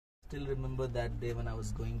still remember that day when I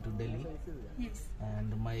was going to Delhi. Yes.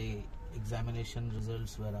 And my examination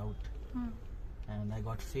results were out. And I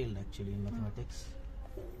got failed actually in mathematics.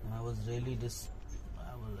 And I was really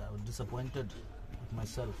I was disappointed with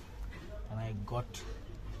myself. And I got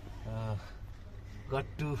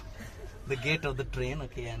to the gate of the train,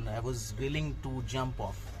 okay, and I was willing to jump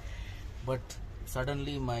off. But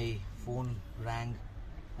suddenly my phone rang,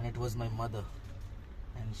 and it was my mother.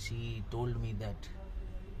 And she told me that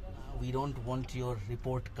we don't want your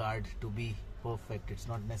report card to be perfect. It's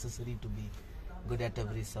not necessary to be good at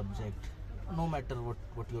every subject. No matter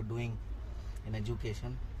what you're doing in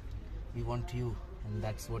education, we want you. And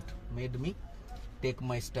that's what made me take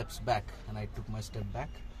my steps back. And I took my step back,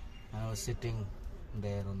 and I was sitting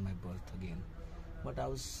there on my berth again. But I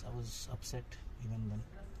was upset even then.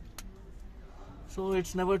 So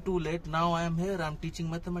it's never too late. Now I am here, I'm teaching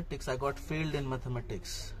mathematics. I got failed in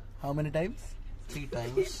mathematics. How many times? 3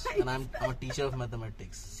 times. And I'm a teacher of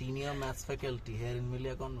mathematics, senior maths faculty here in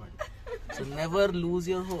Millia Convent. So never lose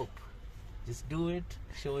your hope. Just do it,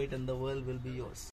 show it, and the world will be yours.